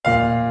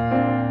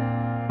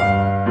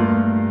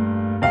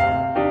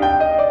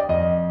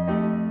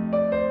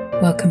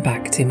Welcome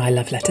back to my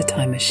Love Letter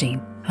Time Machine.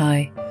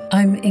 Hi,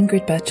 I'm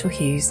Ingrid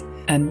Birchall-Hughes,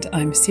 and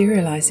I'm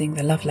serialising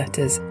the love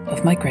letters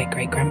of my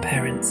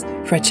great-great-grandparents,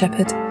 Fred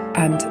Shepherd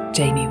and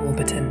Janie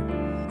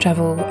Warburton.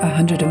 Travel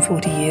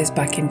 140 years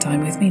back in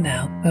time with me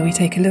now, where we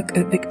take a look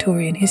at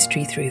Victorian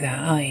history through their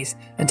eyes.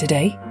 And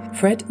today,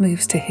 Fred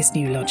moves to his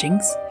new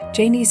lodgings.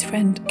 Janie's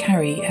friend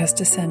Carrie has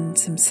to send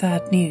some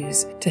sad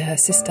news to her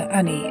sister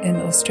Annie in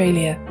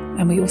Australia,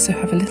 and we also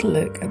have a little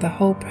look at the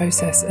whole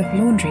process of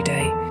Laundry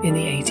Day in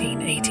the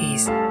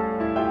 1880s.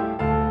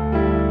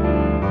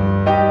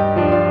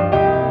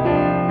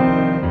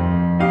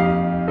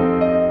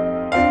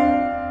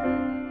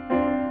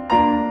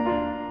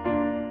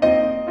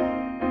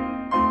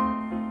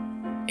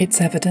 It's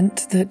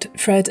evident that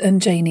Fred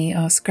and Janie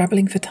are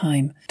scrabbling for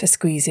time to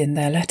squeeze in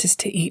their letters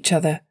to each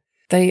other.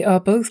 They are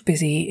both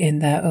busy in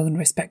their own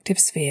respective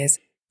spheres,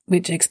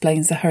 which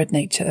explains the hurried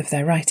nature of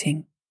their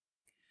writing.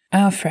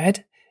 Our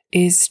Fred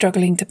is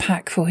struggling to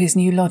pack for his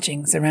new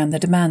lodgings around the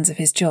demands of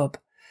his job.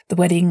 The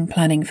wedding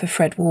planning for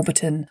Fred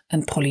Warburton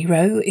and Polly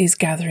Rowe is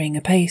gathering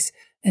apace,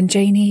 and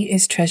Janie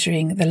is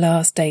treasuring the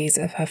last days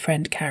of her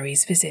friend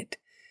Carrie's visit.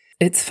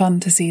 It's fun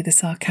to see the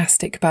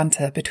sarcastic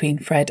banter between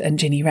Fred and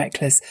Ginny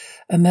Reckless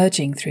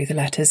emerging through the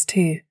letters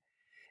too.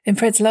 In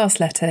Fred's last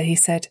letter he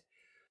said,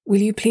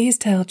 "Will you please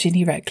tell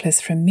Ginny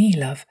Reckless from me,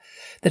 love,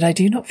 that I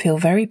do not feel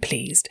very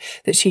pleased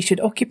that she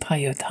should occupy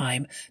your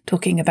time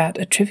talking about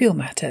a trivial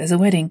matter as a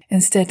wedding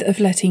instead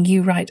of letting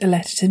you write a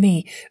letter to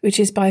me,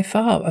 which is by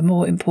far a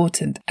more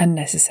important and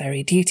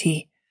necessary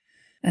duty."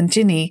 And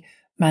Ginny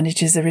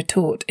manages a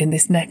retort in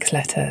this next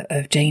letter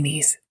of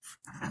Janie's.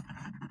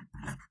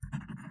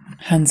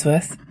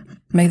 Handsworth,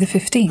 May the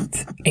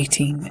 15th,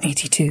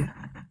 1882.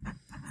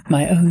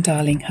 My own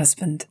darling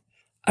husband,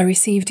 I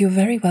received your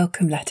very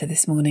welcome letter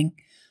this morning.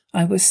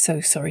 I was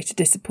so sorry to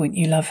disappoint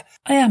you, love.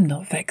 I am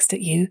not vexed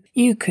at you.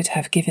 You could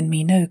have given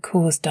me no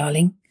cause,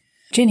 darling.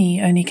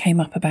 Ginny only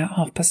came up about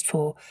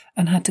 4:30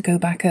 and had to go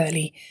back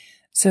early,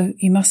 so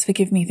you must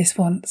forgive me this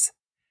once.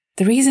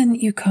 The reason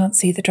you can't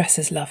see the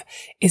dresses, love,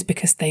 is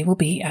because they will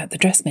be at the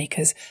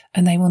dressmaker's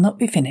and they will not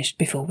be finished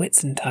before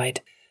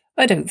Whitsuntide.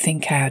 I don't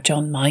think our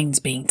John minds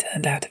being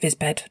turned out of his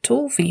bed at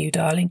all for you,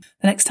 darling.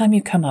 The next time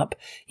you come up,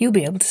 you'll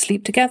be able to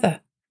sleep together.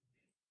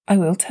 I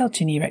will tell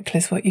Ginny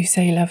Reckless what you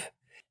say, love.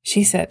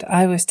 She said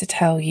I was to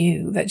tell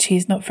you that she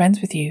is not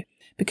friends with you,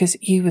 because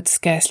you would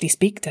scarcely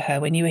speak to her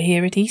when you were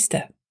here at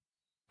Easter.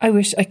 I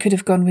wish I could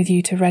have gone with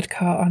you to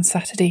Redcar on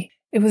Saturday.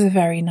 It was a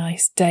very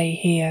nice day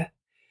here.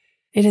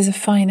 It is a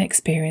fine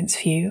experience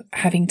for you,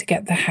 having to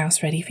get the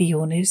house ready for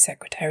your new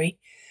secretary.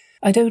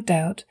 I don't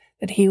doubt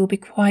that he will be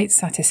quite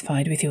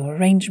satisfied with your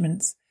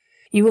arrangements.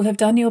 You will have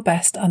done your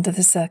best under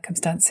the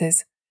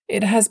circumstances.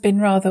 It has been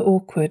rather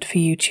awkward for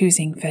you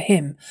choosing for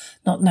him,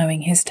 not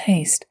knowing his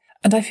taste,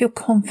 and I feel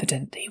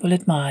confident he will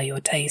admire your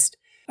taste.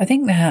 I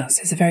think the house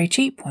is a very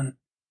cheap one.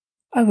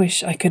 I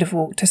wish I could have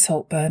walked to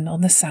Saltburn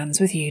on the sands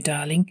with you,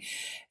 darling.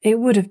 It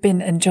would have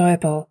been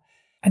enjoyable,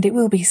 and it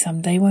will be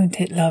some day, won't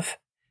it, love?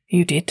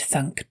 You did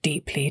thunk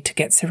deeply to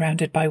get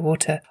surrounded by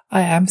water.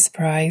 I am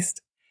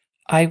surprised.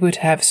 I would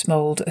have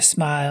smoled a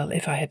smile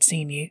if I had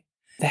seen you.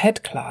 The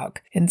head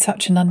clerk in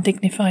such an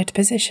undignified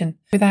position,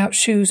 without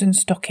shoes and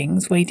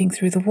stockings, wading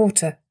through the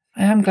water.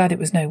 I am glad it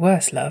was no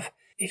worse, love.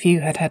 If you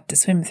had had to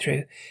swim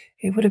through,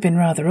 it would have been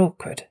rather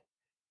awkward.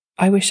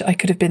 I wish I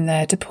could have been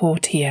there to pour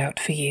tea out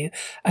for you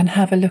and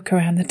have a look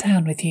around the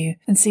town with you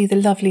and see the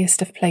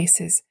loveliest of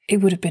places. It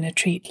would have been a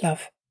treat,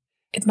 love.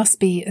 It must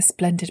be a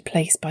splendid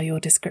place by your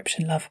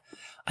description, love.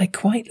 I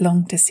quite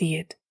long to see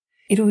it.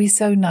 It will be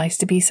so nice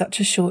to be such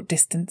a short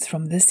distance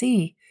from the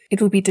sea. It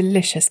will be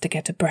delicious to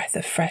get a breath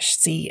of fresh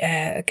sea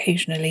air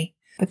occasionally.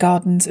 The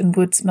gardens and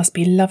woods must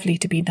be lovely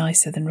to be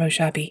nicer than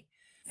Roche Abbey.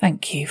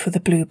 Thank you for the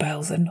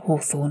bluebells and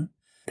hawthorn.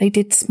 They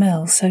did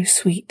smell so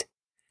sweet.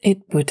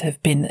 It would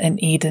have been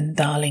an Eden,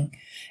 darling,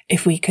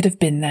 if we could have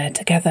been there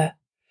together.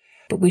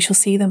 But we shall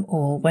see them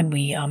all when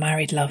we are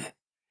married, love.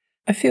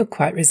 I feel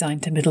quite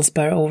resigned to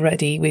Middlesbrough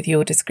already with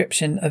your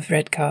description of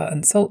Redcar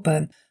and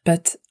Saltburn,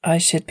 but I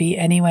should be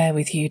anywhere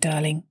with you,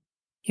 darling.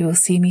 You will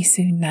see me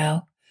soon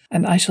now,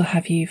 and I shall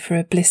have you for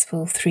a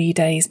blissful 3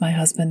 days, my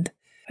husband.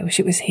 I wish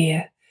it was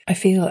here. I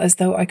feel as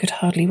though I could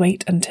hardly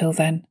wait until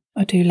then.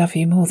 I do love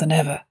you more than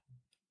ever.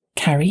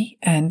 Carrie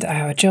and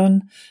our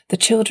John, the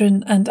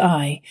children and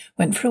I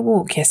went for a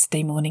walk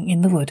yesterday morning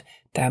in the wood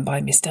down by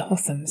Mr.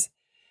 Hotham's.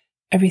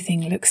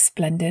 Everything looks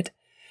splendid.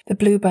 The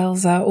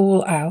bluebells are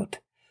all out.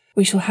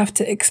 We shall have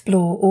to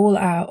explore all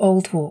our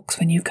old walks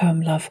when you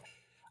come, love.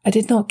 I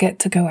did not get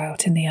to go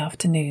out in the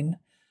afternoon.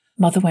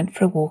 Mother went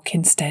for a walk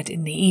instead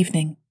in the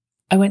evening.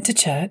 I went to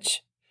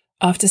church.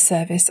 After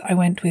service I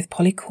went with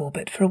Polly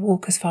Corbett for a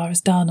walk as far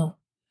as Darnell.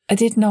 I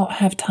did not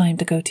have time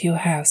to go to your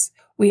house.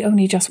 We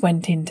only just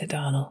went into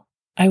Darnell.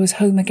 I was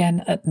home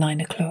again at 9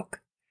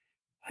 o'clock.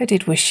 I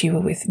did wish you were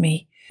with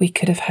me. We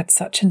could have had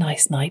such a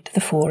nice night,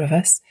 the 4 of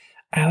us.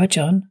 Our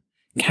John,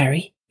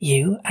 Carrie,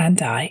 you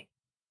and I.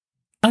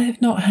 I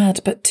have not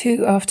had but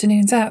 2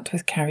 afternoons out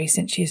with Carrie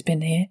since she has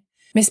been here.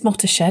 Miss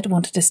Mottershed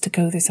wanted us to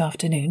go this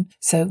afternoon,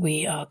 so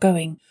we are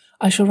going.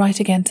 I shall write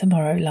again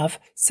tomorrow, love,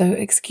 so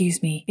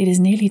excuse me. It is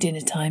nearly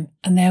dinner time,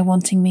 and they are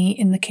wanting me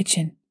in the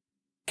kitchen.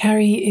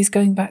 Carrie is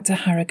going back to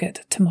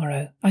Harrogate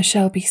tomorrow. I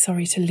shall be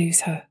sorry to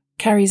lose her.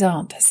 Carrie's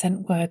aunt has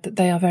sent word that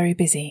they are very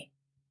busy.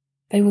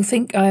 They will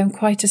think I am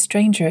quite a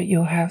stranger at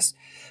your house,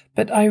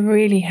 but I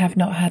really have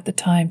not had the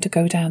time to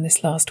go down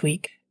this last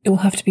week. It will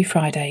have to be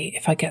Friday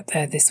if I get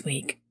there this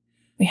week.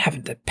 We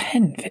haven't a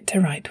pen fit to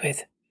write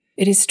with.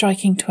 It is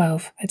striking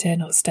 12. I dare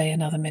not stay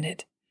another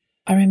minute.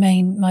 I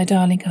remain, my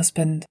darling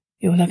husband,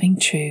 your loving,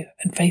 true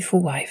and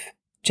faithful wife,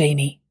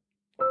 Janie.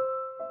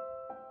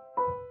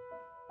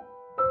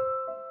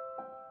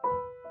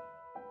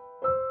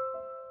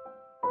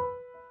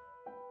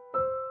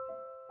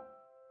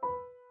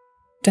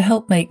 To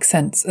help make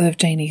sense of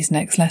Janie's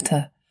next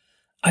letter,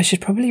 I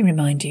should probably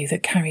remind you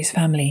that Carrie's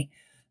family,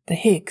 the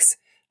Higgs,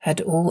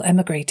 had all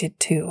emigrated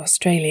to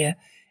Australia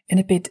in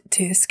a bid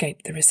to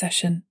escape the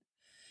recession.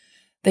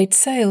 They'd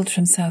sailed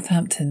from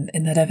Southampton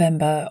in the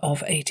November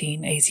of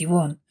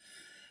 1881,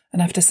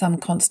 and after some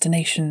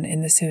consternation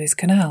in the Suez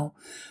Canal,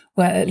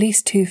 where at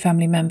least 2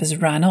 family members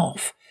ran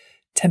off,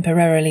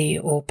 temporarily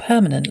or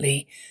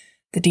permanently,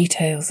 the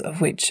details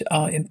of which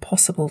are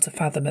impossible to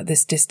fathom at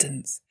this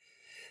distance,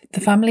 the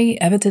family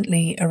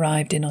evidently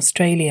arrived in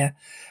Australia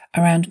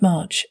around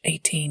March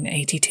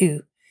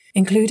 1882,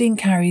 including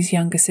Carrie's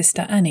younger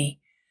sister Annie,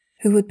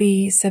 who would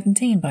be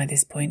 17 by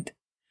this point,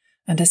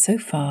 and has so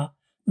far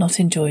not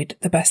enjoyed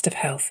the best of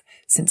health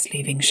since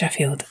leaving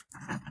Sheffield.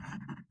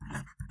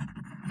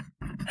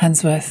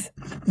 Handsworth,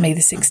 May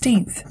the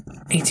 16th,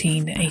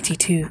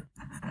 1882.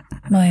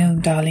 My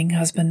own darling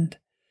husband,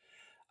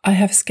 I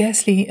have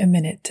scarcely a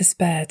minute to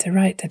spare to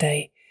write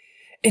today.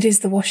 It is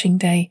the washing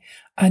day,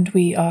 and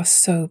we are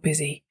so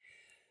busy.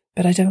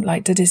 But I don't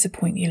like to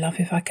disappoint you, love,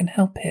 if I can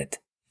help it.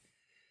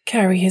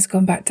 Carrie has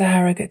gone back to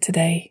Harrogate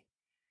today,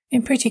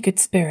 in pretty good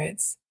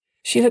spirits.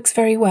 She looks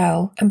very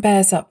well and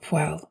bears up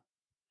well.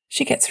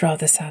 She gets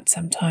rather sad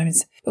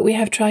sometimes, but we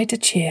have tried to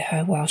cheer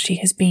her while she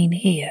has been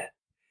here.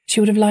 She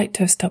would have liked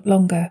to have stopped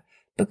longer,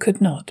 but could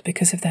not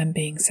because of them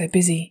being so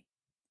busy.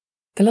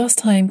 The last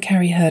time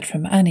Carrie heard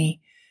from Annie,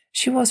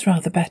 she was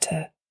rather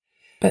better,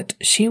 but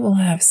she will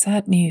have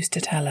sad news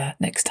to tell her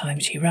next time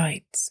she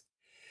writes.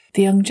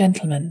 The young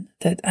gentleman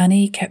that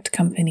Annie kept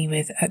company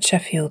with at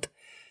Sheffield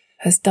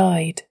has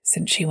died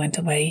since she went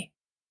away.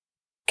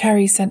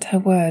 Carrie sent her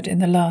word in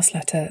the last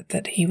letter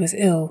that he was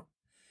ill,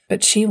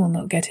 but she will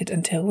not get it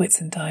until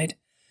Whitsun died,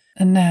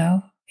 and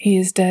now he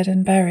is dead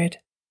and buried.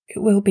 It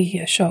will be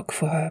a shock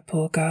for her,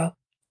 poor girl.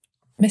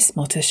 Miss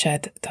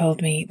Mottershed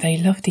told me they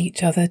loved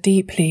each other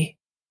deeply.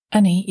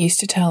 Annie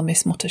used to tell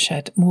Miss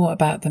Mottershed more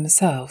about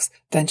themselves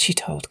than she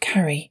told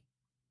Carrie.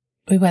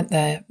 We went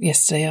there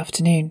yesterday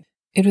afternoon.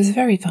 It was a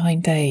very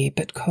fine day,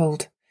 but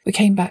cold. We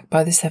came back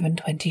by the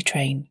 7:20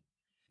 train.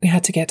 We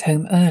had to get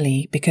home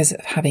early because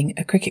of having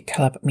a cricket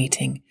club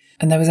meeting,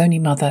 and there was only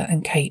Mother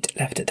and Kate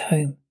left at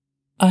home.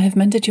 I have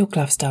mended your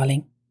gloves,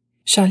 darling.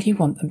 Shall you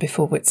want them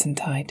before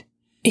Whitsuntide?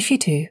 If you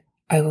do,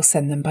 I will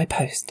send them by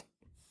post.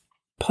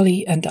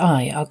 Polly and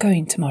I are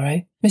going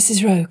tomorrow.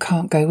 Mrs. Rowe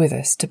can't go with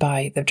us to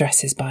buy the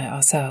dresses by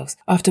ourselves.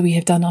 After we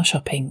have done our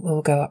shopping,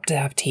 we'll go up to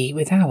have tea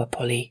with our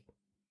Polly.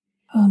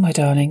 Oh, my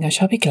darling, I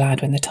shall be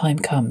glad when the time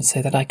comes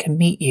so that I can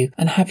meet you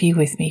and have you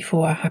with me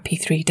for a happy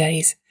 3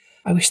 days.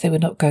 I wish they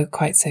would not go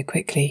quite so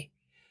quickly.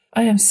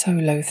 I am so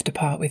loath to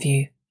part with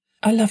you.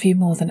 I love you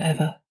more than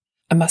ever.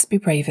 I must be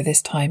braver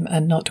this time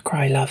and not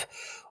cry, love,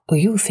 or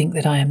you'll think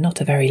that I am not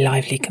a very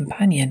lively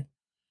companion.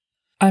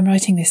 I am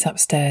writing this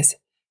upstairs,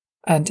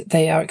 and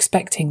they are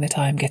expecting that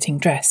I am getting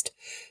dressed,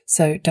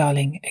 so,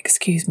 darling,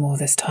 excuse more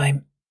this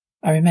time.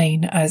 I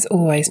remain, as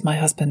always, my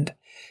husband,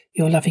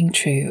 your loving,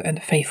 true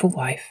and faithful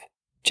wife,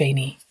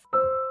 Janie.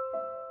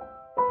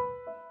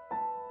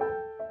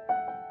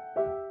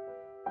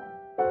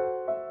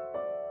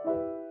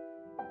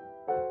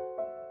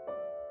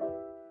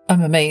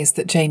 I'm amazed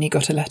that Janie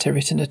got a letter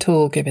written at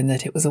all, given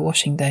that it was a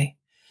washing day.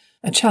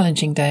 A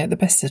challenging day at the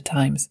best of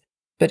times,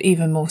 but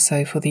even more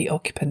so for the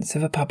occupants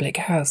of a public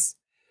house.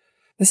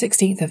 The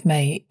 16th of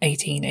May,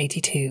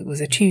 1882, was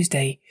a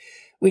Tuesday,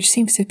 which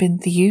seems to have been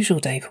the usual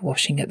day for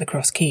washing at the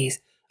Cross Keys,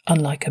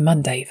 unlike a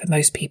Monday for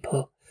most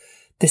people.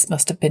 This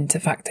must have been to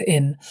factor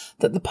in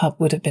that the pub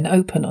would have been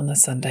open on the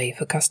Sunday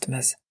for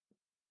customers.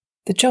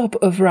 The job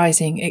of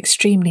rising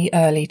extremely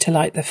early to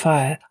light the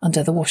fire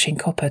under the washing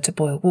copper to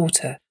boil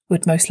water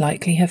would most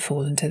likely have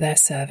fallen to their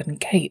servant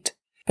Kate,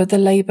 but the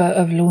labour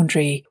of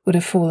laundry would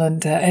have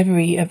fallen to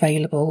every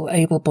available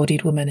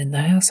able-bodied woman in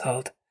the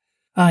household.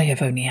 I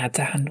have only had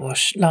to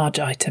hand-wash large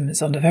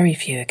items on a very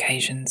few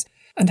occasions,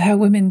 and how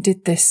women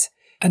did this,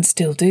 and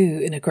still do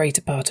in a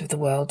greater part of the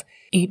world,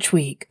 each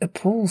week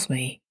appalls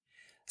me.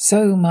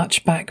 So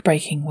much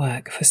back-breaking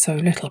work for so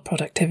little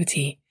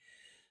productivity.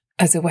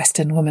 As a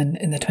Western woman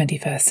in the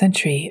 21st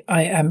century,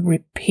 I am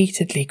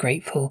repeatedly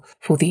grateful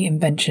for the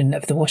invention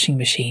of the washing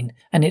machine,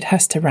 and it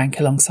has to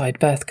rank alongside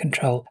birth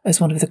control as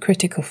one of the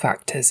critical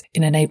factors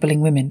in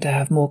enabling women to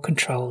have more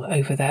control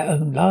over their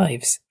own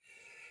lives.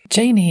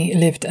 Janie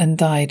lived and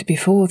died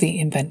before the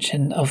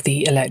invention of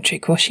the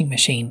electric washing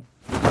machine.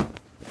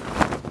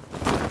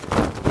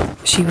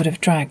 She would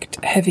have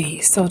dragged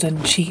heavy,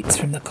 sodden sheets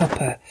from the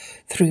copper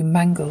through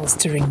mangles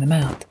to wring them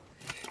out.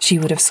 She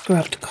would have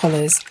scrubbed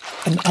collars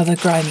and other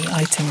grimy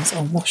items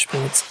on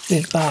washboards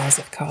with bars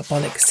of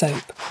carbolic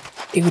soap.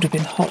 It would have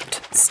been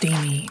hot,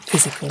 steamy,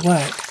 physical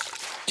work.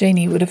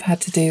 Janie would have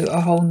had to do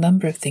a whole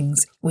number of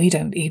things we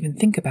don't even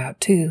think about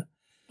too,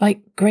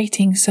 like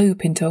grating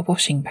soap into a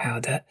washing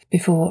powder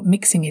before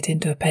mixing it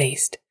into a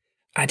paste,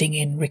 adding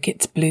in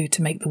Ricketts blue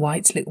to make the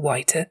whites look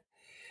whiter,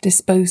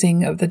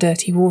 disposing of the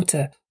dirty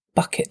water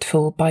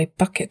bucketful by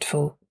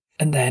bucketful,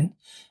 and then,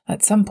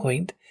 at some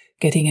point,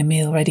 getting a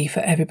meal ready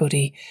for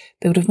everybody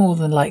that would have more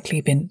than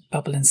likely been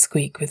bubble and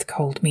squeak with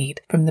cold meat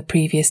from the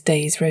previous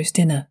day's roast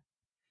dinner.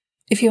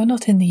 If you're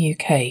not in the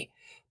UK,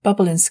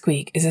 bubble and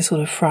squeak is a sort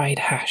of fried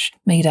hash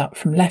made up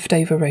from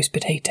leftover roast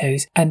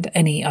potatoes and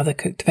any other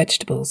cooked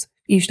vegetables,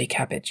 usually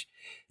cabbage.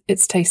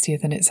 It's tastier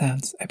than it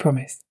sounds, I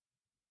promise.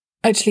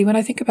 Actually, when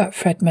I think about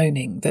Fred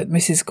moaning that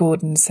Mrs.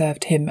 Gordon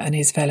served him and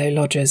his fellow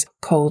lodgers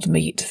cold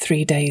meat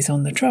 3 days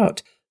on the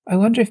trot, I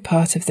wonder if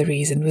part of the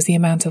reason was the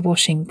amount of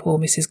washing poor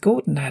Mrs.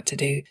 Gordon had to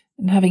do,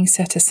 and having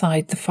set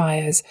aside the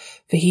fires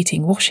for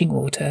heating washing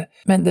water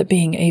meant that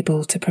being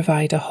able to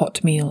provide a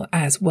hot meal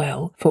as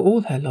well for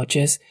all her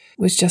lodgers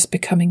was just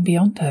becoming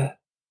beyond her.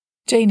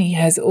 Janie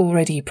has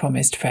already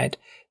promised Fred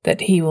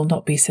that he will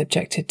not be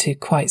subjected to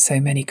quite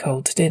so many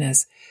cold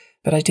dinners,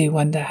 but I do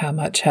wonder how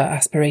much her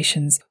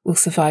aspirations will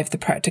survive the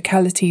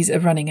practicalities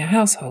of running a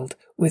household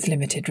with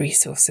limited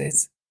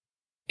resources.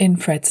 In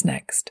Fred's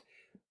Next,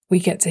 we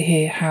get to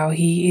hear how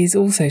he is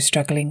also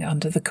struggling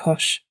under the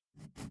cosh.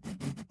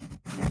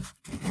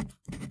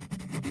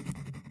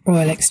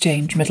 Royal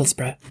Exchange,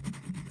 Middlesbrough.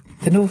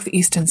 The North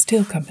Eastern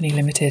Steel Company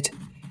Limited,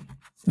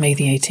 May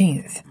the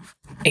 18th,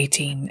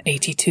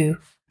 1882.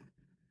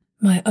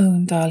 My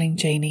own darling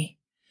Janie,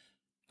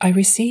 I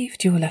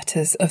received your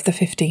letters of the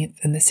 15th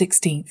and the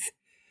 16th.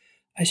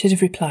 I should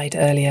have replied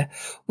earlier.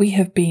 We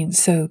have been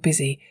so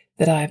busy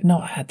that I have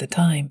not had the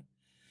time.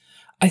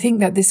 I think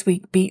that this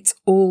week beats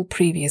all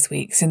previous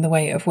weeks in the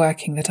way of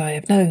working that I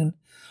have known.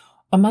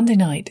 On Monday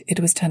night it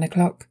was 10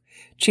 o'clock,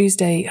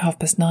 Tuesday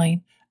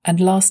 9:30, and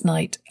last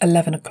night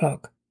 11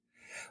 o'clock.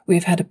 We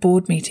have had a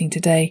board meeting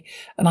today,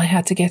 and I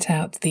had to get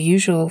out the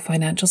usual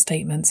financial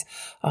statements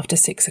after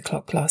 6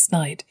 o'clock last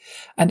night,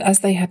 and as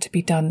they had to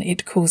be done,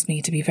 it caused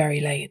me to be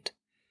very late.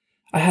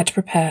 I had to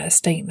prepare a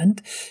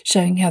statement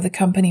showing how the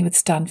company would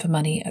stand for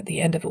money at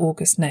the end of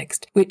August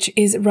next, which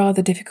is a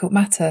rather difficult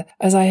matter,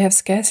 as I have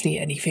scarcely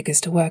any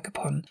figures to work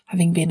upon,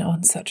 having been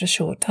on such a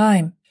short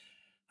time.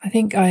 I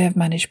think I have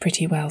managed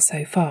pretty well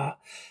so far,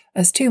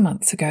 as 2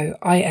 months ago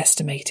I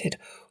estimated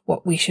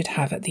what we should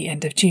have at the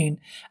end of June,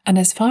 and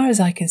as far as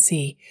I can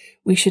see,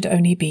 we should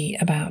only be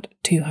about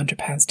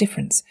 £200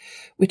 difference,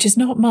 which is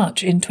not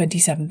much in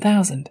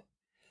 27,000.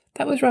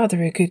 That was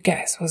rather a good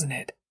guess, wasn't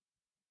it?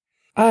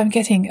 I am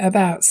getting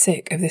about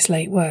sick of this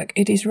late work.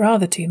 It is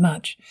rather too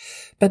much,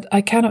 but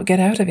I cannot get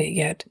out of it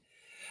yet.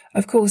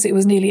 Of course, it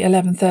was nearly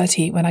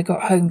 11:30 when I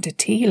got home to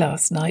tea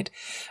last night.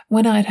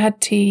 When I had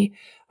had tea,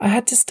 I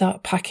had to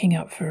start packing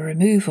up for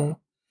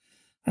removal,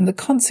 and the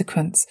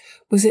consequence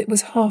was it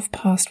was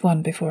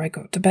 1:30 before I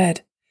got to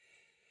bed.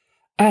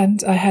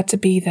 And I had to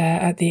be there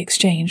at the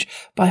exchange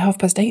by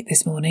 8:30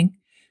 this morning,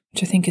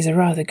 which I think is a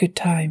rather good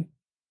time.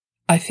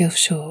 I feel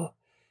sure,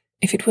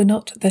 if it were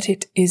not that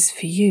it is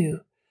for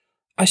you,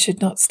 I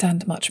should not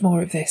stand much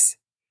more of this.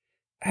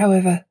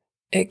 However,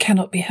 it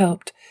cannot be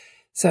helped,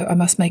 so I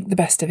must make the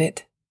best of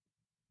it.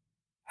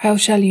 How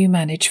shall you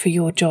manage for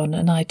your John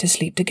and I to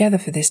sleep together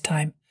for this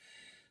time?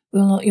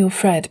 Will not your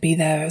Fred be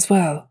there as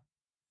well?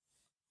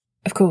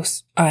 Of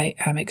course, I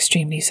am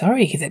extremely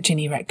sorry that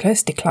Ginny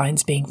Reckless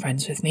declines being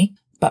friends with me,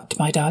 but,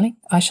 my darling,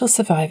 I shall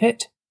survive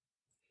it.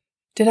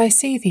 Did I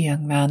see the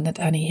young man that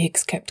Annie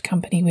Higgs kept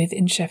company with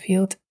in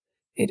Sheffield?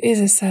 It is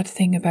a sad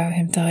thing about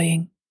him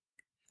dying.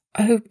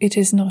 I hope it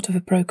is not of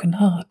a broken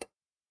heart.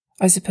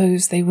 I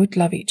suppose they would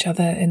love each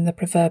other in the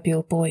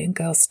proverbial boy and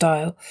girl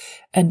style,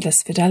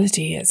 endless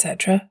fidelity,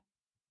 etc.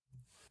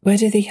 Where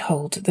do they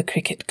hold the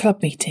cricket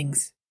club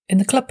meetings? In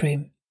the club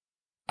room?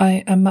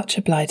 I am much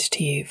obliged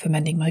to you for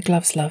mending my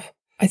gloves, love.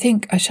 I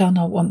think I shall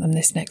not want them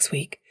this next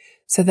week,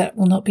 so that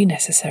will not be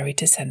necessary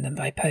to send them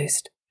by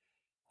post.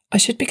 I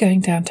should be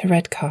going down to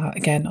Redcar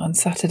again on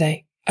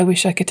Saturday. I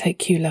wish I could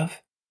take you,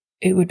 love.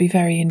 It would be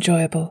very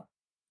enjoyable.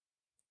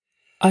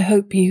 I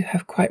hope you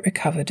have quite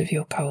recovered of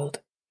your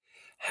cold.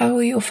 How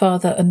are your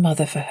father and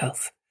mother for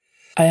health?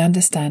 I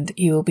understand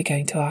you will be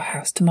going to our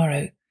house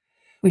tomorrow.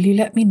 Will you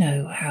let me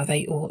know how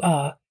they all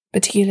are,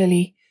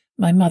 particularly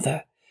my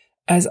mother,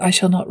 as I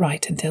shall not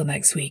write until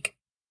next week.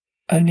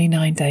 Only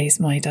 9 days,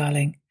 my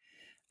darling,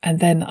 and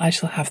then I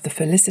shall have the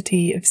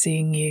felicity of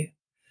seeing you.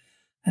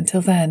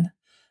 Until then,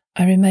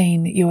 I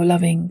remain your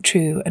loving,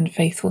 true and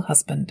faithful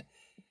husband,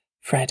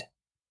 Fred.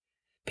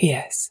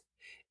 P.S.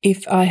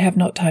 If I have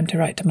not time to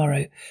write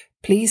tomorrow,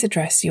 please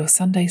address your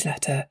Sunday's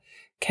letter,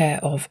 care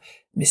of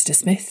Mr.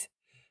 Smith,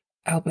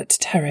 Albert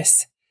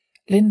Terrace,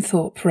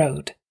 Linthorpe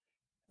Road,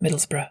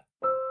 Middlesbrough.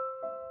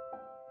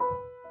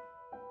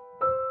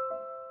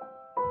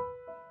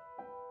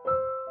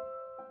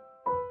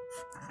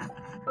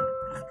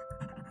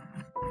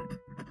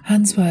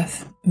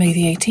 Handsworth, May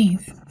the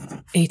 18th,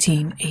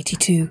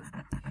 1882.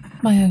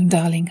 My own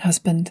darling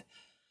husband,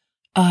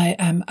 I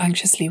am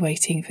anxiously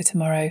waiting for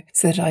tomorrow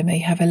so that I may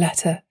have a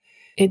letter.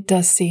 It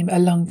does seem a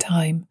long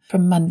time,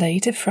 from Monday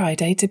to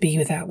Friday, to be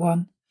without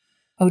one.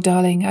 Oh,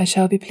 darling, I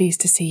shall be pleased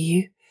to see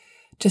you.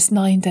 Just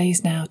 9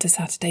 days now to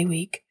Saturday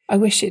week. I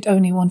wish it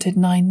only wanted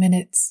 9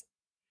 minutes.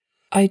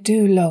 I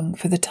do long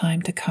for the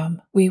time to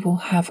come. We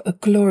will have a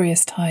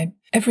glorious time.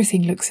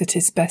 Everything looks at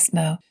its best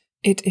now.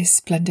 It is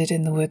splendid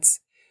in the woods.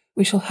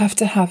 We shall have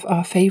to have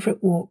our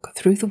favourite walk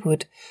through the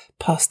wood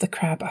past the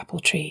crab apple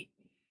tree.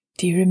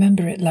 Do you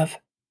remember it, love?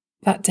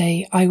 That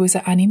day I was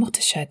at Annie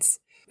Mottershed's.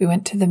 We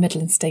went to the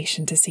Midland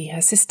station to see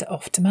her sister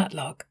off to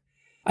Matlock.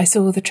 I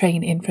saw the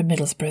train in from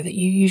Middlesbrough that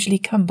you usually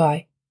come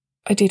by.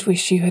 I did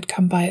wish you had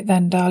come by it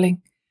then,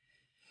 darling.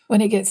 When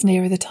it gets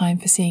nearer the time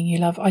for seeing you,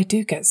 love, I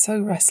do get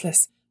so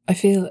restless. I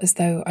feel as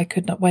though I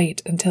could not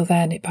wait until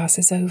then it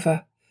passes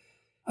over.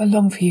 I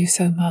long for you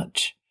so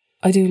much.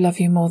 I do love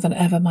you more than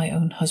ever, my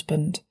own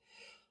husband.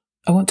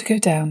 I want to go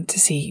down to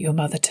see your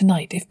mother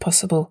tonight, if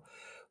possible.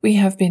 We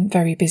have been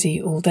very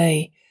busy all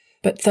day,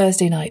 but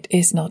Thursday night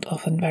is not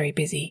often very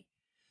busy.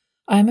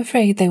 I am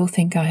afraid they will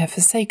think I have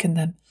forsaken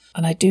them,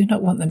 and I do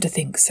not want them to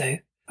think so.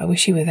 I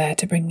wish you were there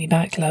to bring me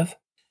back, love.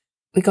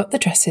 We got the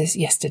dresses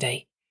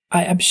yesterday.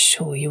 I am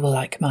sure you will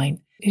like mine.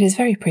 It is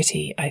very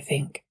pretty, I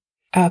think.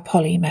 Our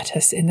Polly met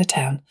us in the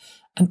town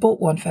and bought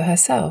one for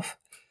herself.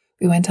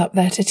 We went up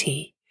there to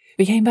tea.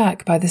 We came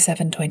back by the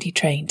 7:20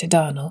 train to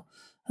Darnall,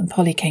 and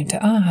Polly came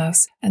to our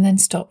house and then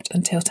stopped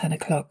until 10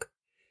 o'clock.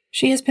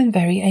 She has been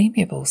very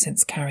amiable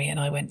since Carrie and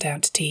I went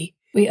down to tea.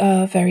 We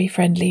are very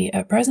friendly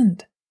at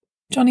present.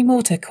 Johnny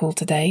Mortar called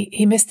today.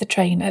 He missed the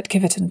train at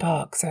Kiverton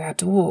Park, so had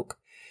to walk.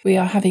 We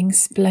are having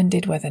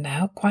splendid weather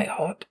now, quite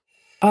hot.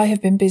 I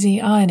have been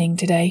busy ironing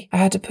today. I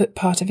had to put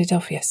part of it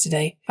off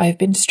yesterday. I have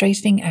been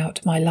straightening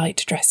out my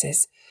light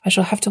dresses. I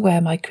shall have to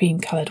wear my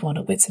cream-coloured one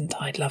at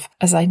Whitsuntide, love,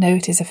 as I know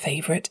it is a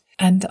favourite,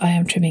 and I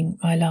am trimming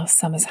my last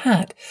summer's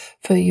hat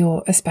for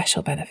your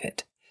especial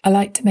benefit. I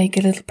like to make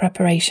a little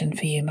preparation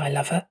for you, my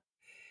lover.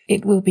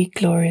 It will be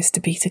glorious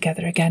to be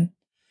together again.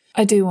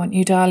 I do want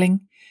you, darling.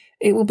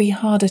 It will be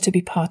harder to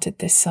be parted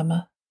this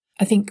summer.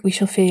 I think we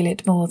shall feel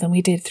it more than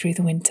we did through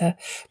the winter,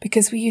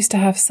 because we used to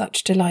have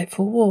such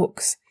delightful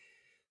walks.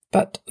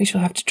 But we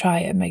shall have to try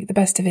and make the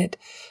best of it,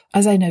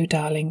 as I know,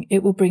 darling,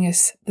 it will bring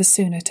us the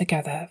sooner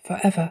together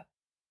forever.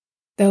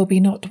 There will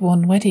be not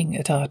one wedding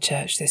at our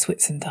church this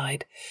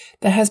Whitsuntide.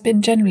 There has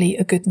been generally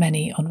a good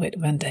many on Whit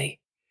Monday.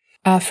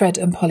 Our Fred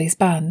and Polly's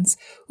banns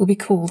will be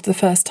called the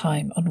first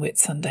time on Whit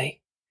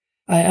Sunday.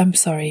 I am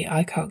sorry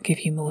I can't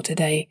give you more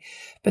today,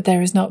 but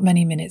there is not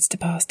many minutes to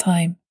pass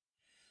time.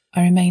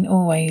 I remain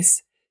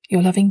always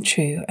your loving,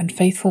 true and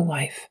faithful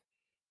wife,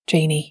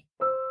 Janie.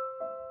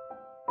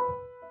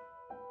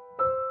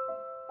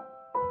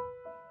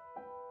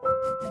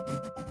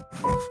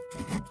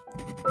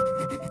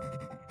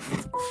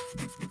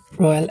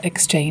 Royal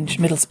Exchange,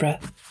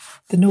 Middlesbrough,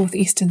 the North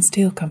Eastern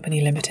Steel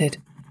Company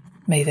Limited,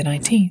 May the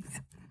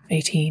 19th,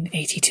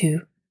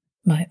 1882.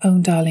 My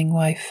own darling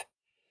wife,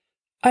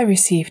 I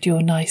received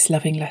your nice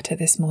loving letter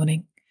this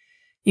morning.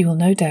 You will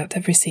no doubt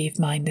have received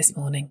mine this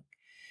morning.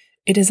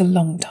 It is a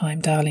long time,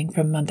 darling,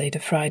 from Monday to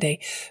Friday,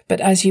 but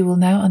as you will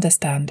now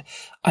understand,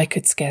 I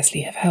could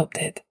scarcely have helped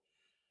it.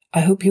 I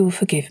hope you will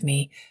forgive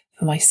me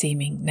for my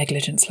seeming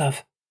negligence,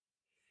 love.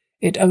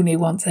 It only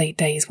wants 8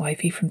 days,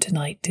 wifey, from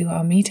tonight to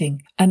our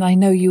meeting, and I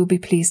know you will be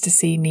pleased to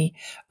see me,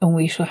 and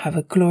we shall have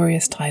a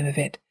glorious time of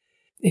it,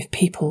 if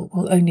people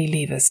will only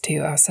leave us to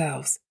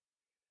ourselves.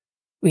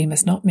 We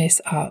must not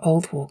miss our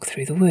old walk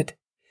through the wood.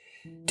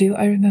 Do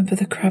I remember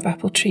the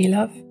crab-apple tree,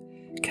 love?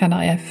 Can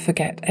I ever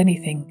forget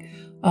anything?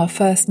 Our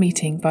first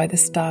meeting by the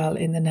stile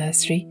in the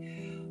nursery,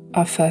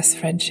 our first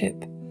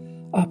friendship,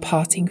 our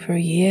parting for a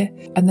year,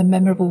 and the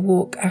memorable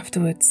walk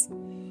afterwards.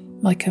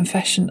 My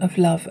confession of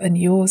love and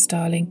yours,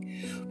 darling,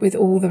 with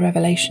all the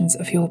revelations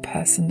of your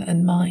person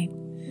and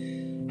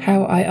mine.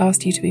 How I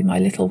asked you to be my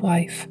little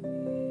wife.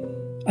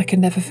 I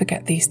can never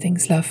forget these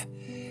things, love.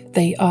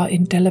 They are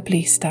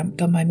indelibly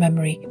stamped on my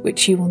memory,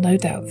 which you will no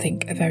doubt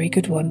think a very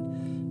good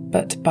one,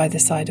 but by the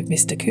side of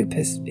Mr.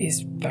 Cooper's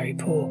is very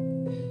poor.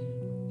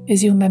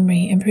 Is your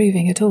memory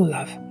improving at all,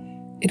 love?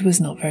 It was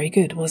not very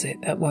good, was it,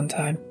 at one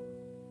time?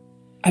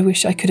 I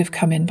wish I could have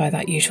come in by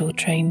that usual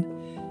train,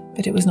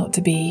 but it was not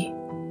to be.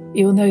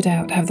 You will no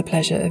doubt have the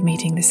pleasure of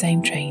meeting the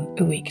same train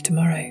a week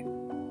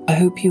tomorrow. I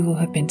hope you will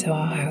have been to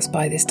our house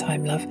by this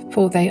time, love,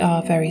 for they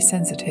are very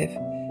sensitive,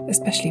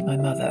 especially my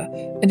mother,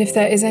 and if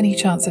there is any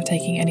chance of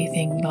taking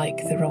anything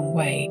like the wrong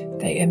way,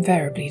 they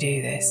invariably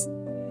do this.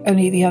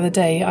 Only the other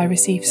day I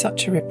received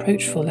such a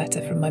reproachful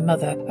letter from my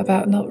mother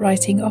about not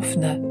writing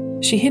oftener.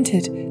 She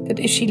hinted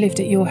that if she lived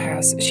at your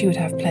house she would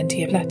have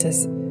plenty of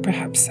letters.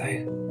 Perhaps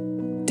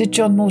so. Did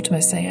John Mortimer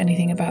say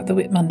anything about the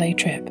Whit Monday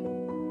trip?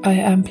 I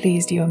am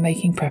pleased you are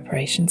making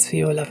preparations for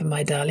your lover,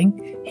 my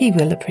darling. He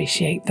will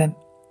appreciate them.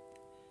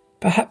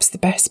 Perhaps the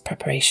best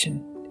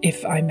preparation,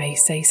 if I may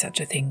say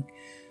such a thing,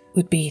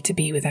 would be to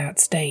be without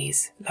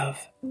stays,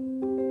 love.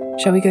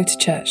 Shall we go to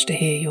church to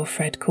hear your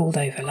Fred called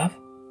over, love?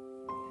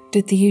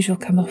 Did the usual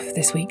come off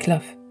this week,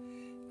 love?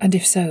 And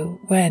if so,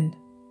 when?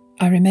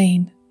 I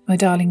remain, my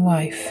darling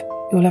wife,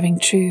 your loving,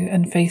 true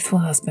and faithful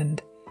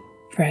husband,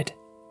 Fred.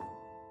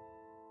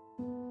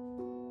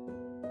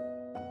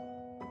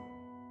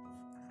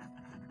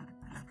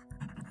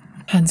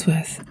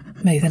 Handsworth,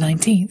 May the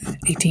 19th,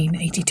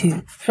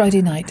 1882,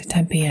 Friday night,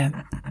 10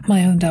 p.m.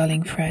 My own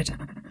darling Fred,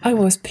 I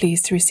was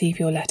pleased to receive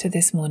your letter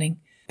this morning,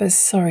 but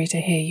sorry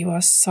to hear you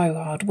are so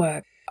hard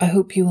work. I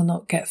hope you will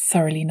not get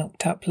thoroughly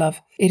knocked up,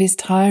 love. It is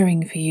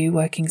tiring for you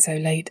working so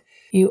late.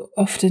 You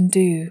often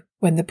do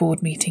when the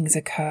board meetings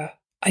occur.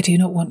 I do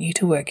not want you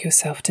to work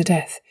yourself to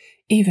death,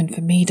 even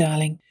for me,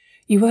 darling.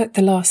 You worked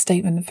the last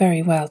statement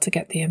very well to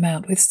get the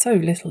amount with so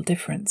little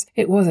difference.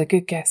 It was a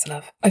good guess,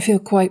 love. I feel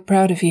quite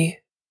proud of you.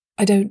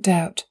 I don't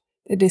doubt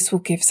that this will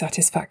give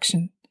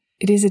satisfaction.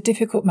 It is a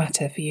difficult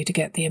matter for you to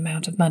get the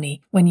amount of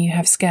money when you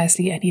have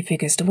scarcely any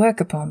figures to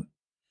work upon.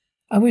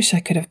 I wish I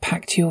could have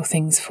packed your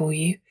things for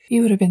you.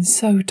 You would have been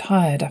so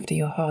tired after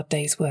your hard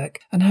day's work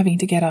and having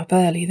to get up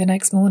early the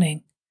next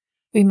morning.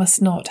 We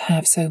must not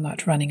have so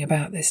much running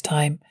about this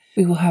time.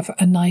 We will have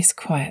a nice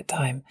quiet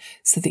time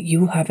so that you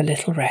will have a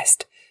little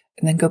rest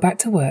and then go back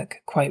to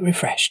work quite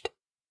refreshed.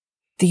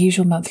 The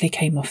usual monthly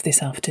came off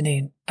this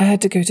afternoon. I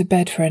had to go to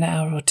bed for an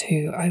hour or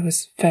two. I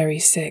was very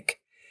sick.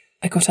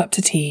 I got up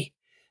to tea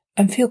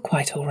and feel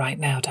quite all right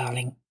now,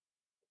 darling.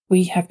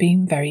 We have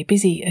been very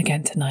busy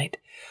again tonight.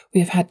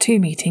 We have had 2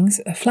 meetings,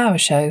 a flower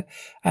show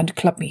and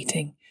club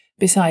meeting,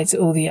 besides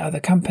all the other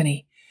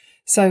company.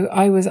 So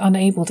I was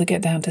unable to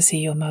get down to see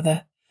your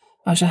mother.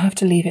 I shall have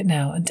to leave it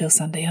now until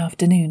Sunday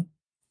afternoon.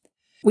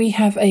 We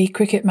have a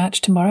cricket match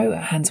tomorrow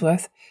at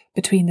Handsworth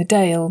between the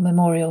Dale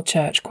Memorial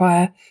Church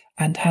Choir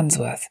and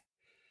Handsworth.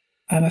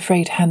 I am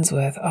afraid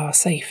Handsworth are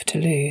safe to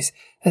lose,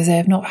 as they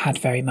have not had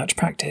very much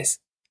practice.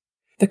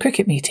 The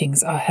cricket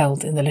meetings are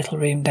held in the little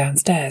room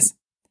downstairs.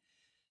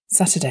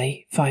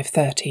 Saturday,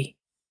 5:30.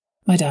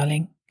 My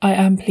darling, I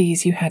am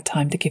pleased you had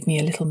time to give me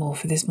a little more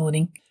for this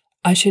morning.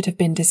 I should have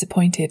been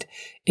disappointed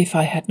if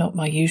I had not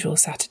my usual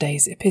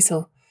Saturday's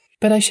epistle,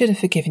 but I should have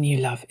forgiven you,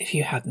 love, if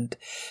you hadn't,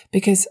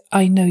 because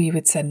I know you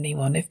would send me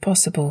one if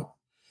possible.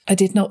 I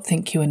did not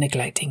think you were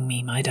neglecting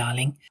me, my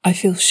darling. I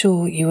feel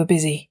sure you were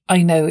busy.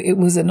 I know it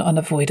was an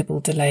unavoidable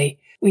delay.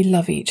 We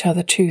love each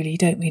other truly,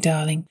 don't we,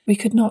 darling? We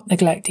could not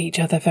neglect each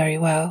other very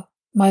well.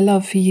 My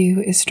love for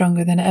you is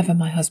stronger than ever,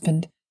 my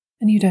husband,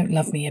 and you don't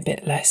love me a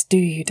bit less, do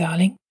you,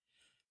 darling?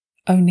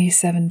 Only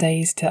 7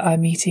 days to our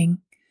meeting.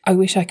 I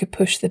wish I could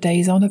push the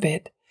days on a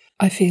bit.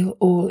 I feel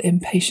all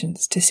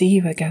impatience to see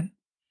you again.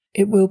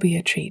 It will be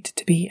a treat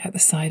to be at the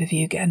side of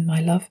you again,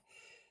 my love.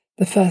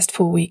 The first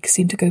 4 weeks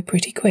seem to go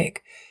pretty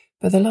quick,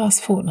 but the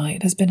last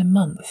fortnight has been a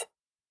month.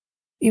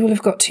 You will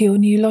have got to your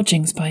new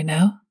lodgings by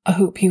now. I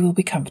hope you will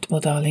be comfortable,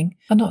 darling,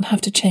 and not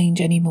have to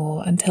change any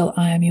more until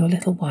I am your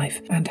little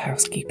wife and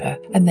housekeeper,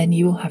 and then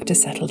you will have to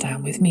settle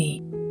down with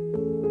me.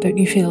 Don't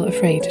you feel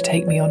afraid to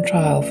take me on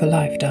trial for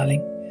life,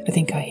 darling? I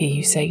think I hear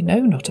you say no,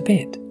 not a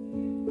bit.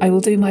 I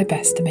will do my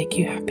best to make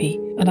you happy,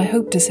 and I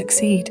hope to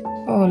succeed.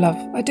 Oh, love,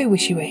 I do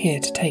wish you were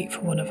here to take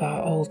for one of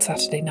our old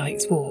Saturday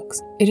night's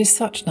walks. It is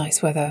such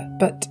nice weather,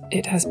 but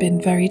it has been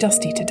very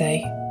dusty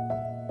today.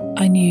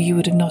 I knew you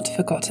would have not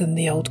forgotten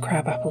the old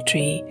crabapple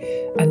tree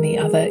and the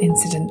other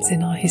incidents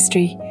in our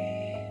history.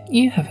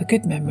 You have a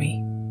good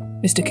memory.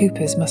 Mr.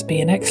 Cooper's must be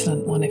an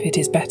excellent one if it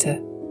is better.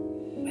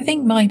 I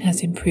think mine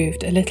has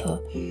improved a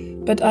little,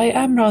 but I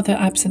am rather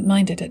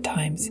absent-minded at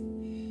times.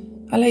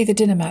 I lay the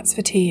dinner mats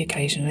for tea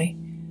occasionally.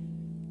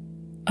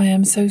 I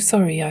am so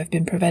sorry I have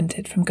been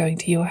prevented from going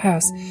to your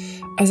house,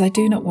 as I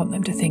do not want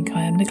them to think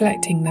I am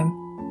neglecting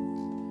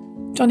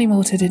them. Johnny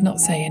Mortar did not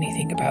say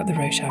anything about the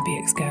Roche Abbey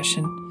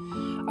excursion.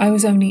 I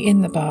was only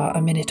in the bar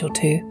a minute or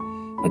two.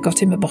 I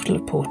got him a bottle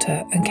of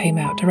porter and came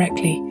out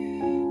directly.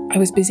 I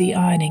was busy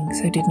ironing,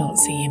 so did not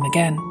see him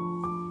again.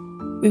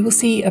 We will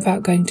see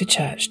about going to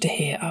church to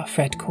hear our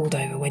Fred called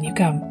over when you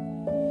come.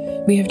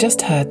 We have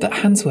just heard that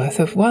Handsworth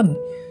have won.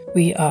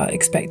 We are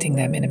expecting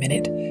them in a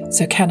minute,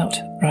 so cannot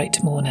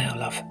write more now,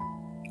 love.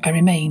 I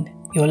remain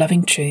your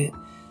loving, true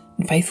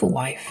and faithful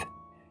wife,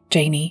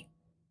 Janie.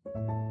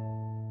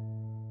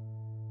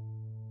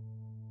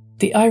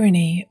 The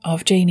irony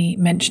of Janie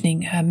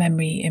mentioning her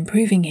memory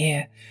improving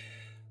here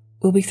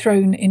will be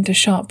thrown into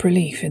sharp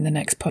relief in the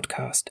next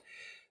podcast,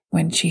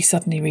 when she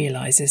suddenly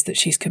realises that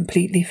she's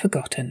completely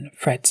forgotten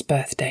Fred's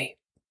birthday.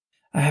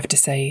 I have to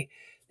say,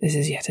 this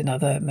is yet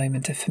another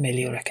moment of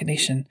familial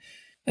recognition.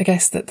 I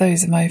guess that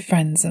those of my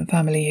friends and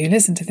family who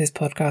listen to this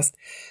podcast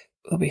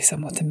will be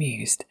somewhat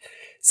amused.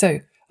 So,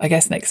 I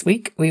guess next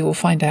week we will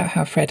find out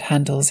how Fred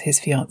handles his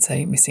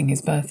fiancée missing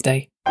his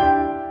birthday.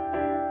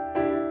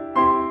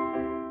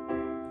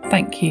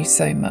 Thank you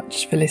so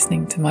much for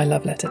listening to my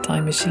Love Letter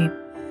Time Machine.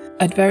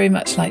 I'd very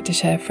much like to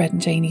share Fred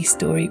and Janie's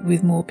story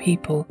with more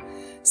people.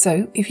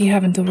 So, if you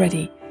haven't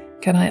already,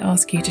 can I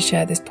ask you to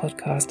share this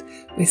podcast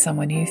with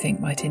someone you think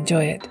might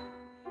enjoy it?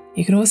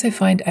 You can also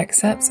find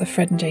excerpts of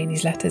Fred and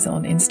Janie's letters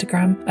on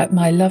Instagram at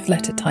My Love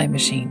Letter Time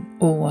Machine,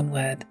 all one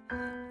word.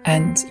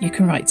 and you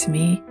can write to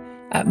me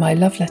at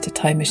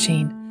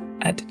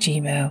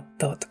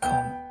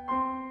mylovelettertimemachine@gmail.com.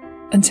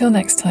 Until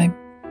next time,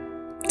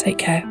 take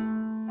care.